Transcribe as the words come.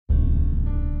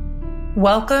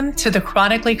Welcome to the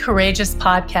Chronically Courageous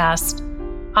podcast.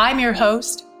 I'm your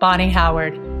host, Bonnie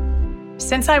Howard.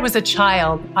 Since I was a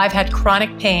child, I've had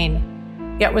chronic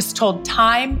pain, yet was told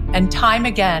time and time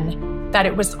again that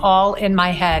it was all in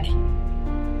my head.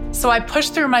 So I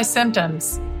pushed through my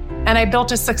symptoms and I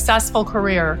built a successful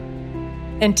career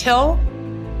until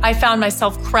I found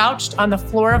myself crouched on the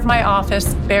floor of my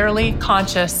office, barely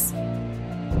conscious.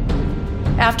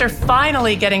 After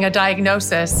finally getting a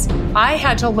diagnosis, I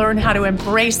had to learn how to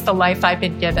embrace the life I've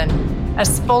been given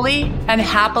as fully and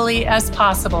happily as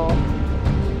possible.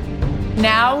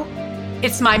 Now,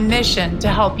 it's my mission to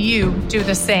help you do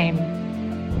the same.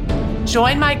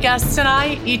 Join my guests and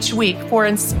I each week for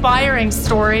inspiring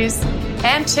stories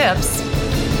and tips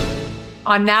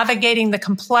on navigating the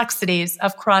complexities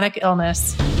of chronic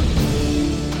illness.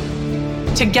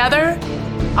 Together,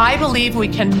 I believe we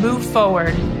can move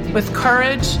forward with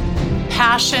courage,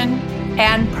 passion,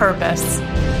 and purpose.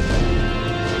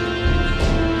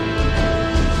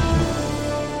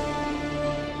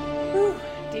 Whew,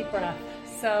 deep breath.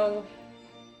 So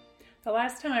the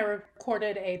last time I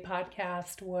recorded a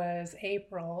podcast was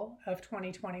April of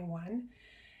 2021.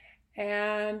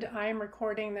 And I'm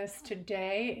recording this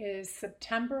today is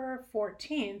September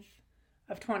 14th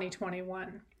of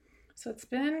 2021. So it's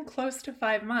been close to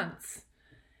 5 months.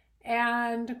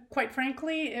 And quite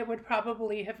frankly, it would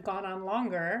probably have gone on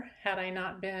longer had I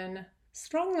not been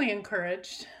strongly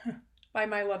encouraged by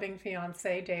my loving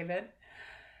fiance, David.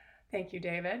 Thank you,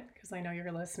 David, because I know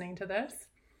you're listening to this.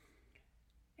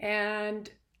 And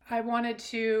I wanted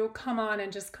to come on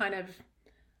and just kind of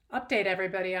update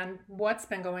everybody on what's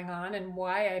been going on and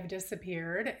why I've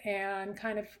disappeared and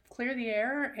kind of clear the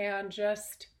air and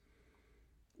just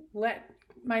let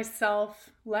myself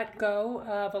let go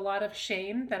of a lot of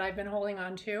shame that I've been holding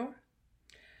on to.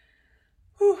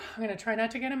 I'm going to try not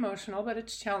to get emotional, but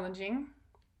it's challenging.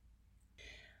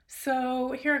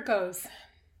 So here it goes.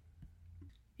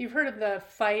 You've heard of the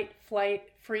fight, flight,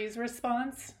 freeze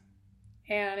response,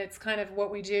 and it's kind of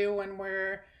what we do when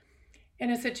we're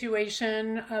in a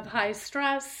situation of high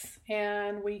stress,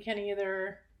 and we can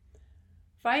either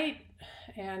fight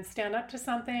and stand up to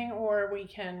something, or we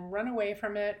can run away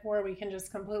from it, or we can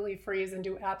just completely freeze and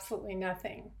do absolutely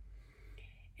nothing.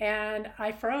 And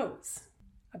I froze.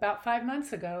 About 5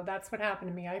 months ago, that's what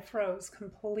happened to me. I froze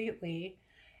completely,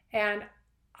 and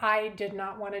I did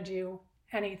not want to do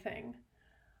anything.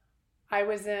 I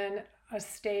was in a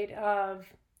state of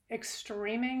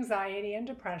extreme anxiety and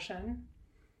depression.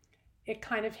 It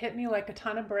kind of hit me like a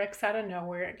ton of bricks out of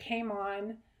nowhere. It came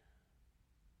on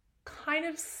kind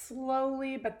of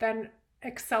slowly, but then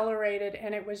accelerated,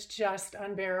 and it was just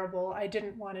unbearable. I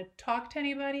didn't want to talk to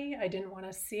anybody. I didn't want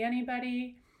to see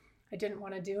anybody. I didn't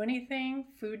want to do anything.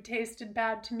 Food tasted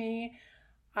bad to me.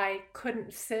 I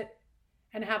couldn't sit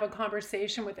and have a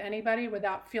conversation with anybody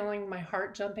without feeling my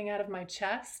heart jumping out of my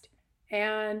chest.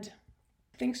 And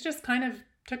things just kind of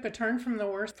took a turn from the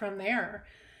worst from there.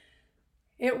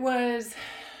 It was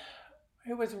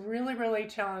really, really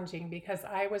challenging because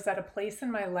I was at a place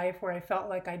in my life where I felt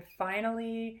like I'd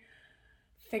finally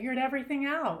figured everything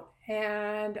out,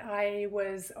 and I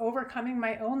was overcoming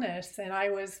my illness, and I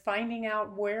was finding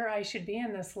out where I should be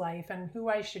in this life and who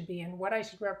I should be and what I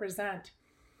should represent.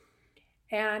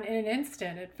 And in an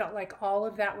instant, it felt like all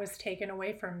of that was taken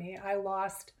away from me. I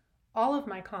lost all of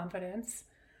my confidence.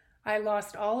 I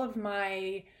lost all of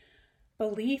my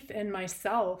belief in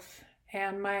myself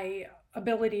and my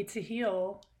ability to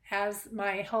heal as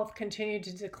my health continued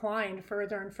to decline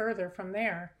further and further from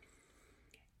there.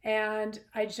 And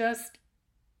I just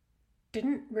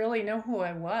didn't really know who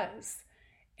I was.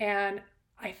 And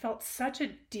I felt such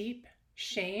a deep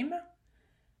shame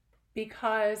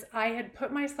because I had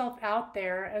put myself out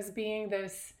there as being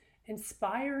this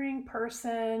inspiring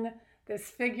person, this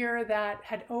figure that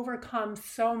had overcome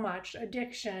so much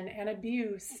addiction and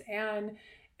abuse and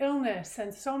illness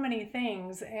and so many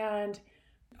things. And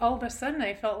all of a sudden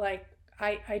I felt like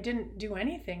I didn't do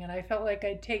anything, and I felt like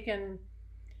I'd taken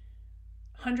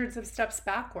hundreds of steps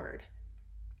backward.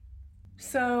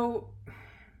 So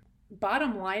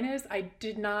bottom line is, I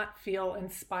did not feel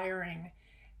inspiring,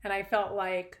 and I felt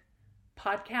like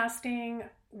podcasting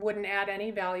wouldn't add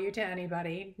any value to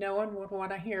anybody. No one would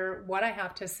want to hear what I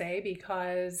have to say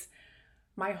because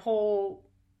my whole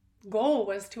goal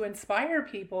was to inspire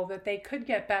people that they could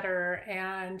get better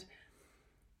and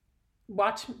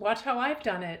watch how I've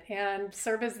done it and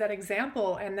serve as that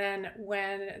example. And then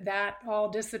when that all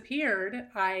disappeared,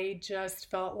 I just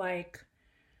felt like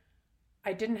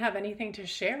I didn't have anything to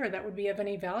share that would be of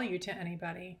any value to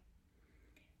anybody.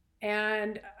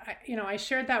 And I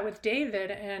shared that with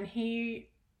David, and he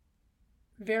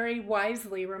very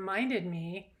wisely reminded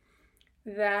me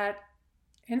that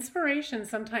inspiration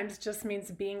sometimes just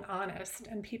means being honest,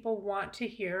 and people want to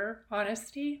hear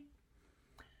honesty.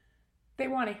 They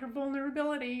want to hear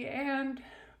vulnerability, and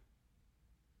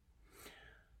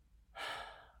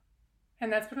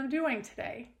that's what I'm doing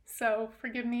today. So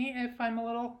forgive me if I'm a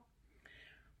little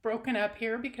broken up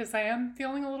here, because I am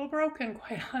feeling a little broken,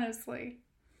 quite honestly.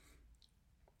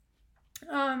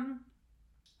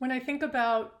 When I think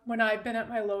about when I've been at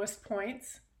my lowest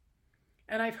points,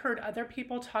 and I've heard other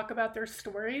people talk about their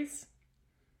stories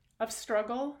of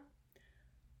struggle,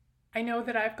 I know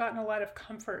that I've gotten a lot of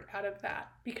comfort out of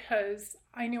that, because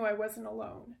I knew I wasn't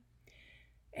alone.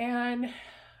 And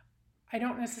I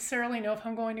don't necessarily know if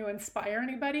I'm going to inspire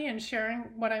anybody in sharing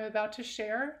what I'm about to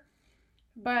share,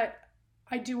 but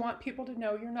I do want people to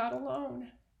know you're not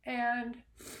alone. And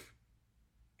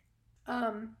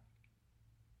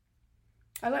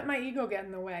I let my ego get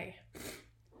in the way.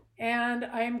 And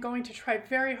I am going to try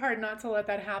very hard not to let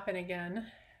that happen again.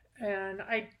 And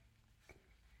I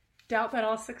doubt that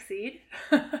I'll succeed,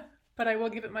 but I will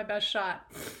give it my best shot.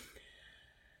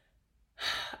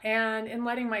 And in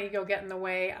letting my ego get in the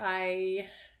way, I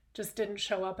just didn't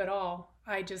show up at all.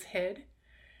 I just hid.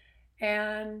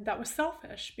 And that was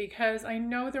selfish, because I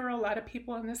know there are a lot of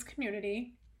people in this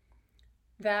community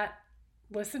that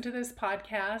listen to this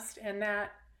podcast and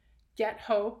that get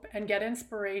hope and get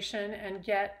inspiration and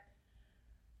get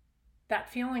that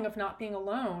feeling of not being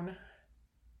alone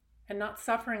and not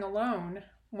suffering alone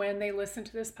when they listen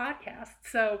to this podcast.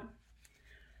 So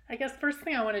I guess first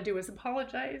thing I want to do is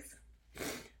apologize,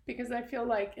 because I feel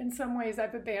like in some ways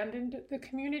I've abandoned the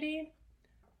community,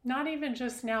 not even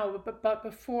just now, but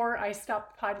before I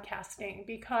stopped podcasting,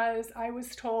 because I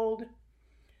was told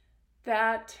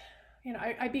that,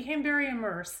 I became very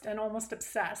immersed and almost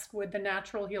obsessed with the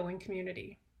natural healing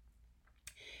community.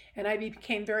 And I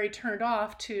became very turned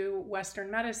off to Western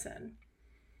medicine.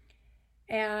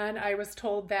 And I was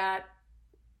told that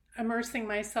immersing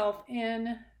myself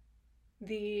in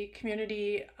the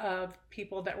community of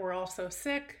people that were also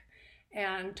sick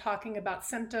and talking about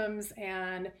symptoms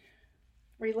and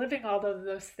reliving all of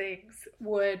those things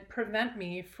would prevent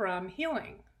me from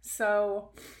healing. So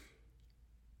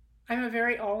I'm a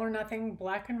very all or nothing,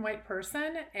 black and white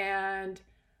person. And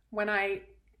when I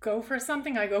go for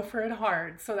something, I go for it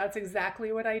hard. So that's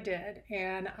exactly what I did.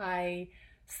 And I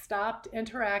stopped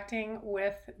interacting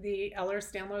with the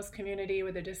Ehlers-Danlos community,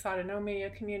 with the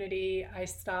dysautonomia community.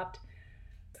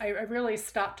 I really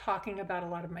stopped talking about a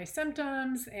lot of my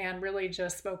symptoms and really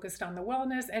just focused on the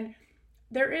wellness. And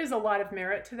there is a lot of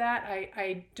merit to that.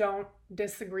 I don't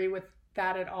disagree with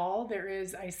that at all.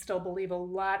 I still believe a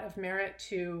lot of merit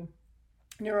to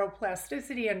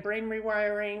neuroplasticity and brain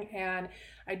rewiring. And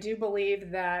I do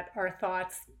believe that our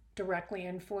thoughts directly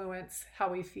influence how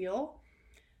we feel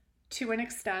to an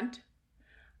extent.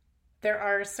 There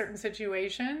are certain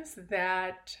situations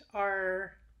that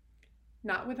are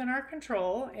not within our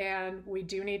control, and we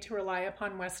do need to rely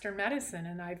upon Western medicine.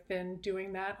 And I've been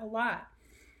doing that a lot.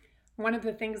 One of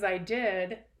the things I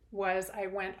did was I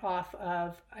went off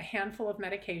of a handful of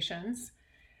medications.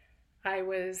 I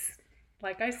was,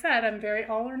 like I said, I'm very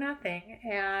all or nothing.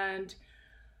 And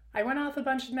I went off a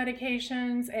bunch of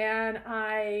medications, and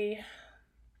I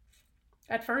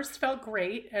at first felt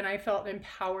great, and I felt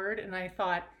empowered, and I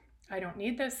thought, I don't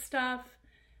need this stuff.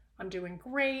 I'm doing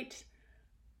great.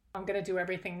 I'm going to do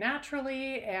everything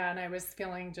naturally. And I was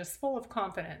feeling just full of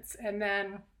confidence. And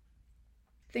then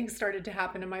things started to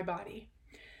happen in my body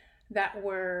that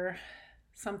were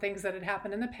some things that had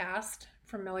happened in the past,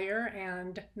 familiar,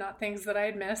 and not things that I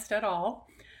had missed at all,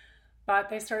 but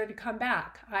they started to come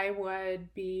back. I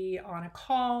would be on a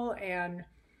call, and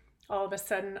all of a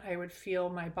sudden I would feel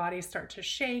my body start to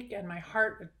shake, and my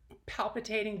heart would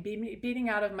palpitating, beating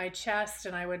out of my chest,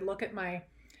 and I would look at my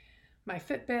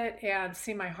Fitbit and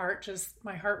see my heart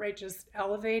rate just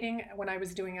elevating when I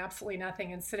was doing absolutely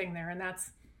nothing and sitting there. And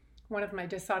that's one of my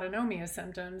dysautonomia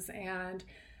symptoms. And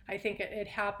I think it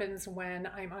happens when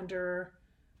I'm under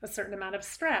a certain amount of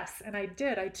stress. And I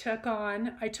took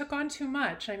on too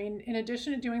much. I mean, in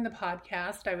addition to doing the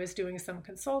podcast, I was doing some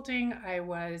consulting. I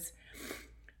was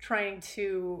trying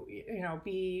to,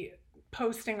 be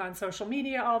posting on social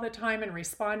media all the time and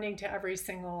responding to every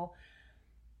single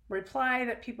reply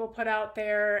that people put out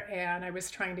there. And I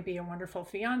was trying to be a wonderful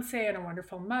fiance and a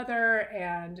wonderful mother.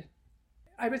 And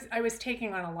I was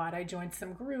taking on a lot. I joined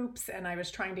some groups, and I was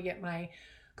trying to get my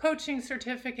coaching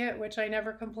certificate, which I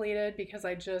never completed because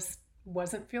I just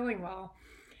wasn't feeling well.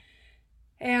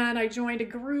 And I joined a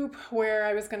group where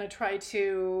I was going to try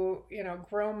to,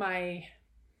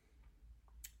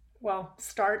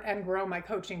 start and grow my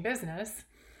coaching business.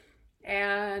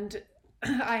 And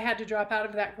I had to drop out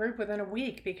of that group within a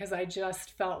week because I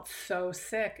just felt so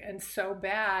sick and so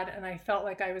bad. And I felt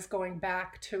like I was going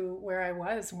back to where I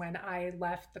was when I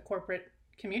left the corporate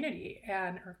community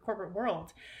and or corporate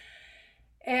world.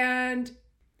 And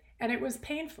and it was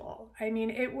painful. I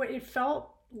mean, it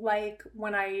felt like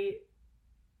when I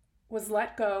was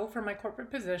let go from my corporate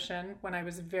position when I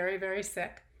was very, very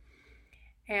sick,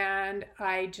 and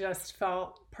I just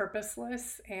felt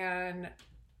purposeless and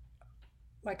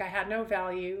like I had no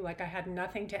value, like I had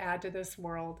nothing to add to this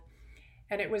world.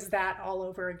 And it was that all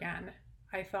over again.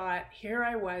 I thought, here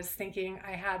I was thinking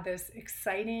I had this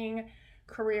exciting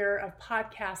career of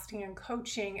podcasting and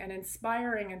coaching and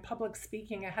inspiring and public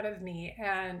speaking ahead of me.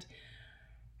 And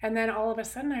then all of a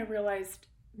sudden I realized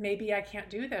maybe I can't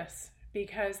do this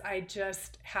because I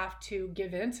just have to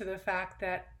give in to the fact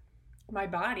that my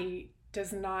body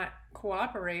does not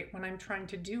cooperate when I'm trying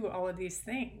to do all of these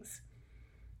things.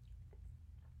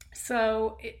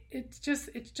 So it's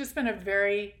just been a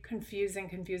very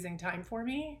confusing time for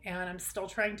me, and I'm still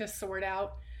trying to sort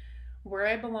out where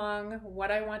I belong,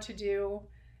 what I want to do,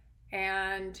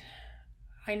 and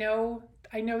I know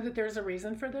that there's a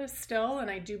reason for this still, and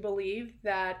I do believe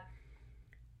that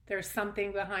there's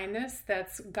something behind this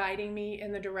that's guiding me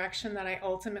in the direction that I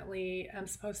ultimately am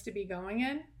supposed to be going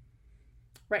in.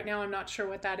 Right now, I'm not sure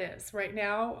what that is. Right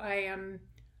now, I am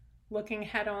looking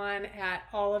head on at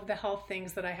all of the health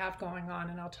things that I have going on,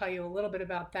 and I'll tell you a little bit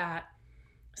about that.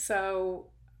 So,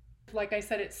 like I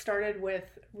said, it started with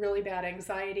really bad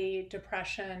anxiety,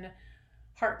 depression,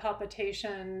 heart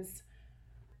palpitations.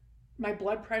 My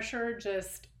blood pressure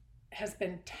just has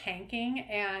been tanking,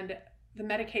 and the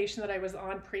medication that I was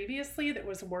on previously that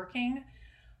was working,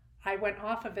 I went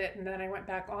off of it and then I went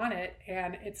back on it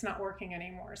and it's not working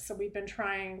anymore. So we've been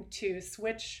trying to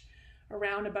switch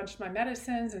around a bunch of my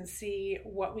medicines and see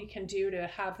what we can do to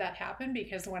have that happen,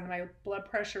 because when my blood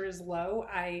pressure is low,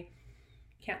 I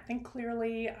can't think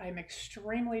clearly. I'm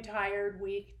extremely tired,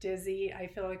 weak, dizzy. I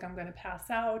feel like I'm going to pass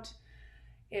out.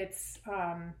 It's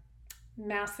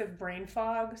massive brain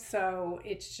fog. So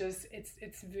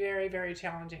it's very, very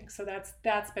challenging. So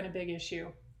that's been a big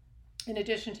issue. In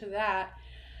addition to that,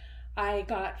 I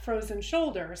got frozen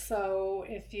shoulder. So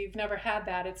if you've never had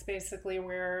that, it's basically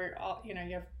where you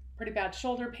have pretty bad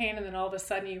shoulder pain and then all of a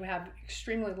sudden you have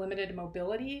extremely limited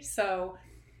mobility. So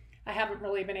I haven't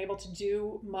really been able to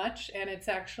do much, and it's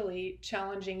actually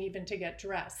challenging even to get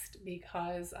dressed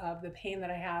because of the pain that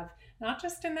I have, not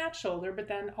just in that shoulder, but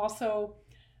then also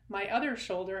my other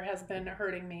shoulder has been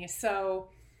hurting me. So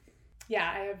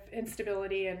yeah, I have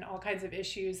instability and all kinds of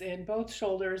issues in both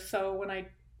shoulders. So when I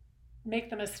make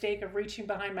the mistake of reaching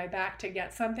behind my back to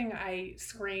get something, I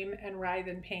scream and writhe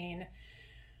in pain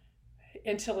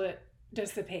until it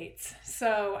dissipates.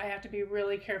 So I have to be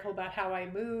really careful about how I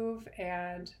move,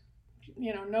 and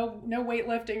no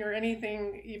weightlifting or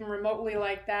anything even remotely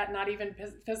like that, not even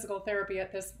physical therapy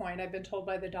at this point, I've been told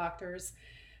by the doctors,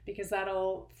 because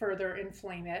that'll further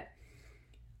inflame it.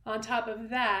 On top of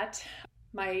that,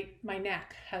 my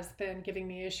neck has been giving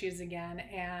me issues again,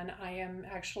 and I am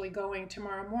actually going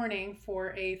tomorrow morning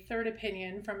for a third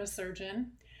opinion from a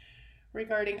surgeon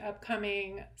regarding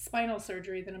upcoming spinal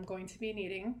surgery that I'm going to be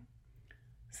needing.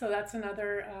 So that's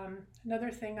another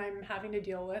thing I'm having to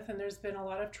deal with, and there's been a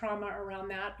lot of trauma around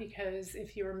that, because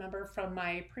if you remember from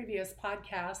my previous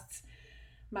podcasts,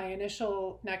 my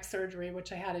initial neck surgery,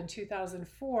 which I had in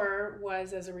 2004,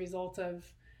 was as a result of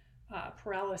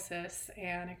paralysis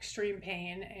and extreme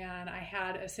pain. And I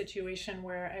had a situation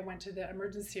where I went to the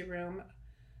emergency room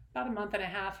about a month and a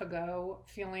half ago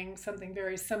feeling something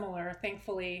very similar.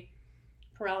 Thankfully,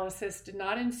 paralysis did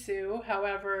not ensue,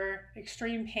 however,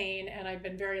 extreme pain, and I've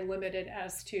been very limited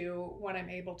as to what I'm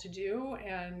able to do,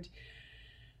 and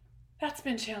that's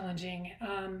been challenging.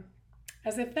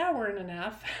 As if that weren't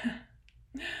enough,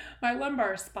 my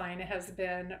lumbar spine has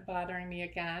been bothering me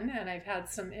again, and I've had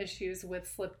some issues with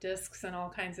slip discs and all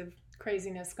kinds of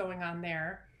craziness going on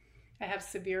there. I have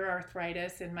severe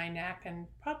arthritis in my neck and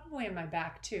probably in my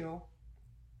back too.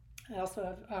 I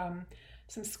also have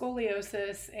some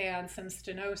scoliosis and some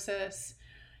stenosis.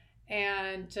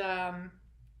 And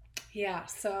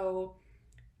so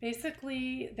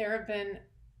basically there have been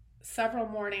several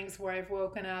mornings where I've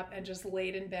woken up and just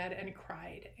laid in bed and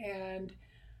cried. And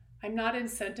I'm not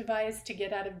incentivized to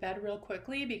get out of bed real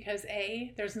quickly because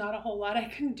A, there's not a whole lot I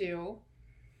can do,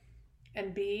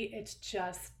 and B, it's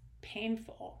just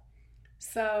painful.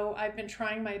 So I've been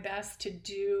trying my best to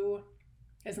do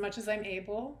as much as I'm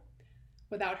able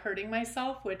without hurting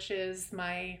myself, which is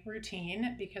my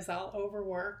routine, because I'll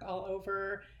overwork, I'll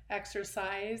over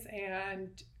exercise and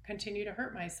continue to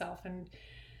hurt myself. And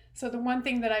So the one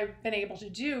thing that I've been able to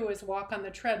do is walk on the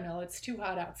treadmill. It's too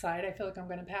hot outside. I feel like I'm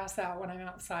going to pass out when I'm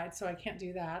outside, so I can't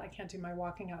do that. I can't do my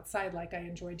walking outside like I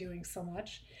enjoy doing so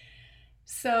much.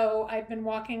 So I've been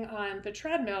walking on the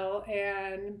treadmill,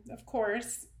 and of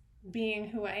course, being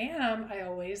who I am, I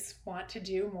always want to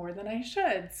do more than I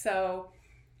should. So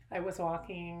I was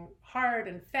walking hard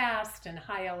and fast and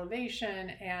high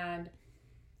elevation, and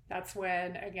that's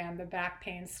when, again, the back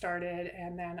pain started,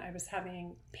 and then I was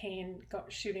having pain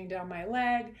shooting down my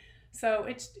leg. So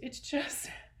it's just,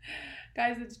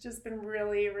 guys, it's just been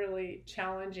really, really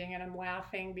challenging, and I'm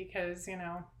laughing because,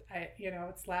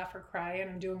 it's laugh or cry, and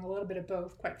I'm doing a little bit of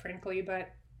both, quite frankly, but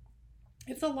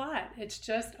it's a lot. It's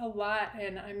just a lot,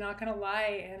 and I'm not going to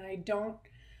lie, and I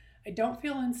don't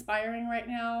feel inspiring right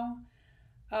now.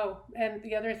 Oh, and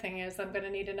the other thing is I'm going to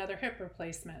need another hip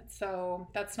replacement. So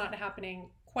that's not happening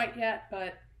quite yet,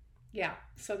 but yeah,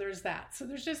 so there's that. So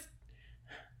there's just,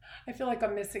 I feel like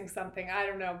I'm missing something. I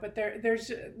don't know, but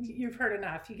there's, you've heard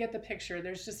enough. You get the picture.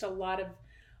 There's just a lot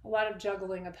of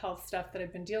juggling of health stuff that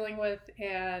I've been dealing with.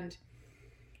 And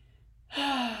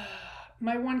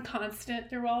my one constant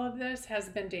through all of this has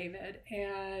been David.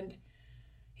 And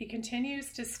he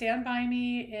continues to stand by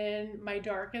me in my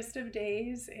darkest of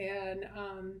days. And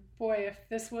boy, if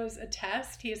this was a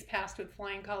test, he has passed with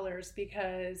flying colors,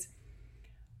 because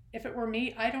if it were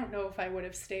me, I don't know if I would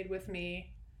have stayed with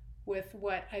me with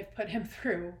what I've put him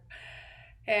through.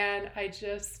 And I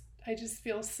just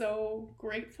feel so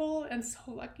grateful and so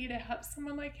lucky to have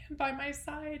someone like him by my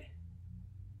side.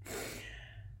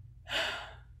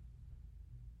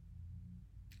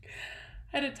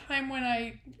 At a time when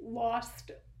I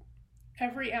lost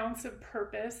every ounce of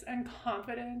purpose and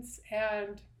confidence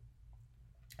and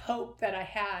hope that I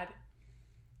had,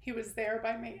 he was there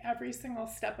by me every single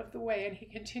step of the way, and he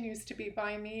continues to be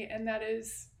by me. And that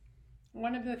is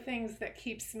one of the things that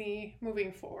keeps me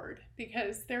moving forward,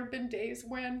 because there have been days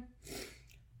when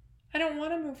I don't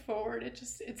want to move forward.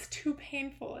 It's too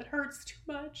painful. It hurts too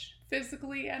much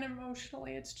physically and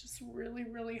emotionally. It's just really,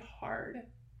 really hard.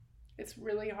 It's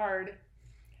really hard.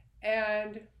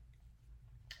 And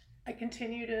I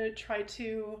continue to try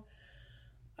to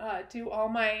do all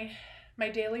my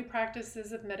daily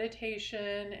practices of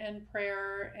meditation and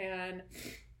prayer and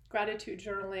gratitude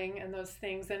journaling and those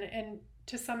things. And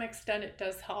to some extent it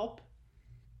does help,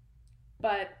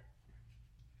 but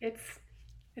it's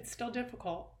still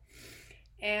difficult.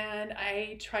 And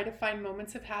I try to find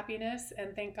moments of happiness,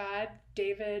 and thank God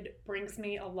David brings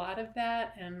me a lot of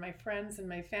that, and my friends and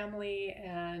my family.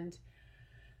 And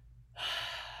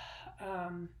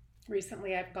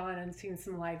recently I've gone and seen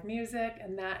some live music,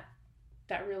 and that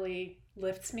really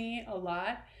lifts me a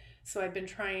lot. So I've been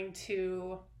trying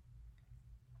to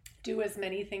do as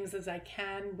many things as I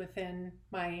can within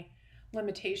my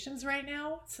limitations right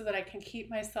now, so that I can keep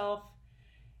myself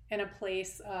in a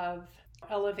place of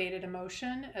elevated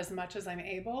emotion as much as I'm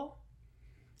able.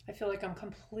 I feel like I'm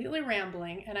completely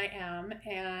rambling, and I am,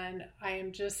 and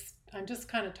I'm just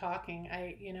kind of talking.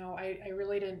 I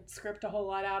really didn't script a whole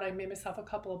lot out. I made myself a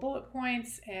couple of bullet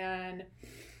points, and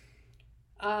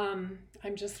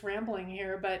I'm just rambling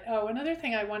here. But another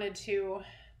thing I wanted to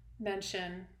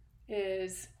mention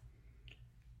is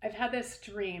I've had this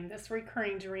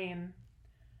recurring dream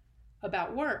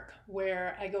about work,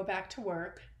 where I go back to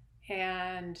work,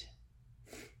 and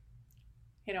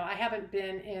I haven't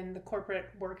been in the corporate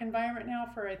work environment now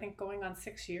for, I think, going on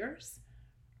 6 years.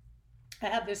 I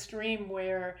have this dream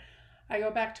where I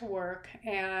go back to work,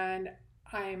 and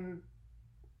I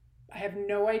have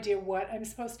no idea what I'm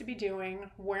supposed to be doing,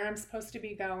 where I'm supposed to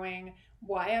be going,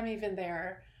 why I'm even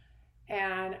there.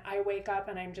 And I wake up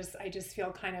and I just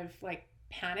feel kind of like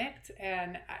panicked,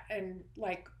 and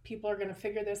like people are going to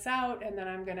figure this out, and then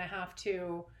I'm going to have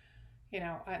to,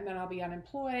 and then I'll be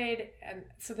unemployed. And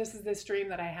so this is this dream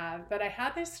that I have. But I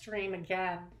had this dream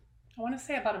again, I want to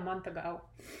say about a month ago.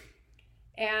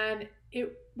 And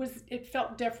it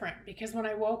felt different, because when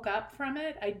I woke up from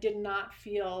it, I did not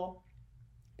feel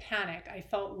panic. I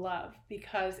felt love,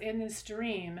 because in this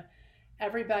dream,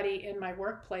 everybody in my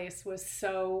workplace was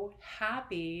so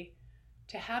happy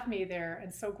to have me there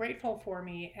and so grateful for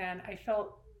me. And I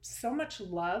felt so much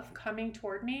love coming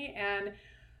toward me. And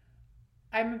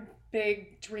I'm a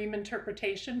big dream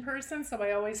interpretation person, so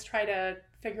I always try to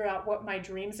figure out what my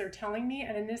dreams are telling me.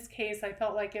 And in this case, I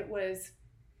felt like it was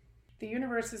the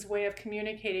universe's way of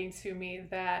communicating to me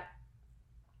that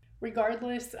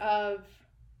regardless of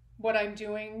what I'm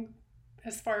doing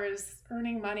as far as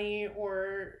earning money,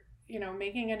 or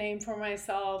making a name for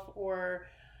myself, or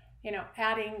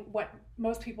adding what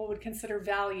most people would consider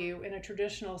value in a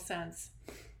traditional sense,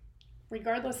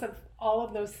 regardless of all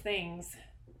of those things,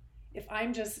 if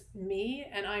I'm just me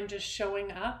and I'm just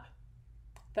showing up,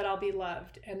 that I'll be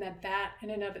loved, and that in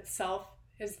and of itself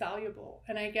is valuable.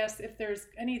 And I guess if there's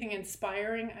anything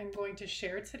inspiring I'm going to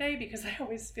share today, because I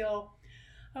always feel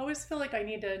like I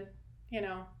need to,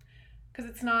 because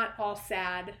it's not all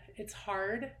sad, it's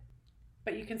hard,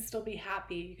 but you can still be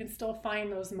happy. You can still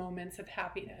find those moments of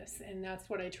happiness, and that's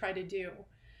what I try to do.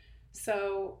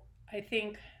 So I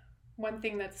think one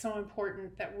thing that's so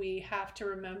important that we have to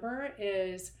remember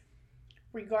is,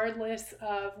 regardless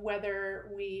of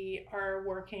whether we are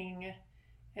working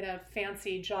in a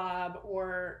fancy job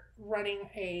or running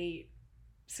a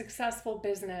successful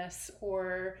business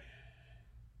or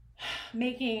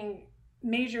making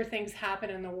major things happen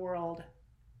in the world,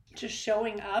 just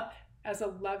showing up as a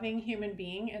loving human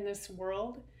being in this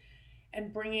world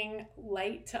and bringing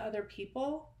light to other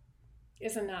people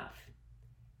is enough.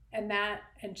 And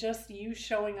just you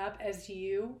showing up as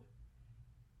you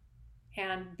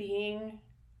and being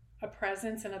a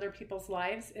presence in other people's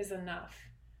lives is enough.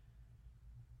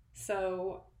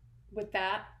 So with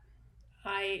that,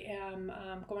 I am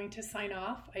going to sign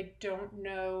off. I don't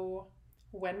know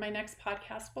when my next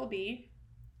podcast will be.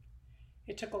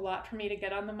 It took a lot for me to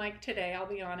get on the mic today, I'll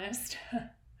be honest.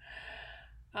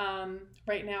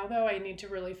 Right now, though, I need to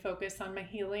really focus on my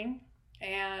healing,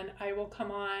 and I will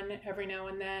come on every now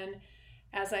and then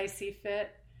as I see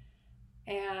fit.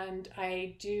 And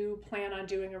I do plan on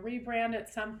doing a rebrand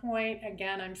at some point.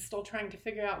 Again, I'm still trying to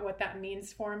figure out what that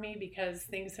means for me, because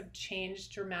things have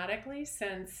changed dramatically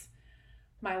since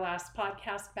my last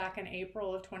podcast back in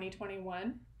April of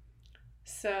 2021.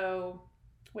 So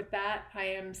with that, I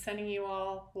am sending you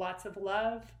all lots of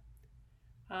love.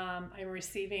 I'm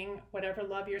receiving whatever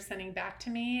love you're sending back to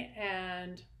me,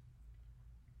 and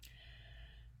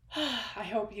I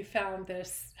hope you found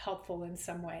this helpful in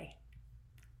some way.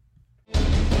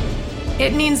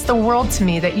 It means the world to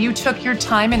me that you took your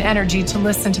time and energy to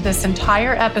listen to this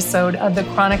entire episode of The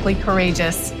Chronically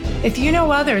Courageous. If you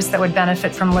know others that would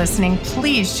benefit from listening,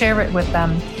 please share it with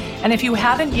them. And if you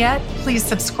haven't yet, please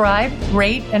subscribe,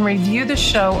 rate, and review the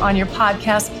show on your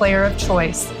podcast player of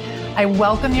choice. I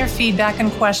welcome your feedback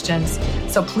and questions,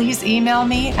 so please email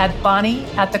me at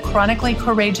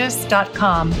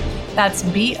bonnie@thechronicallycourageous.com. That's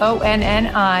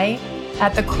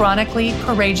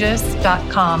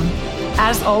BONNI@thechronicallycourageous.com.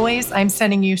 As always, I'm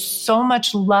sending you so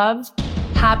much love,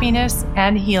 happiness,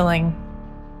 and healing.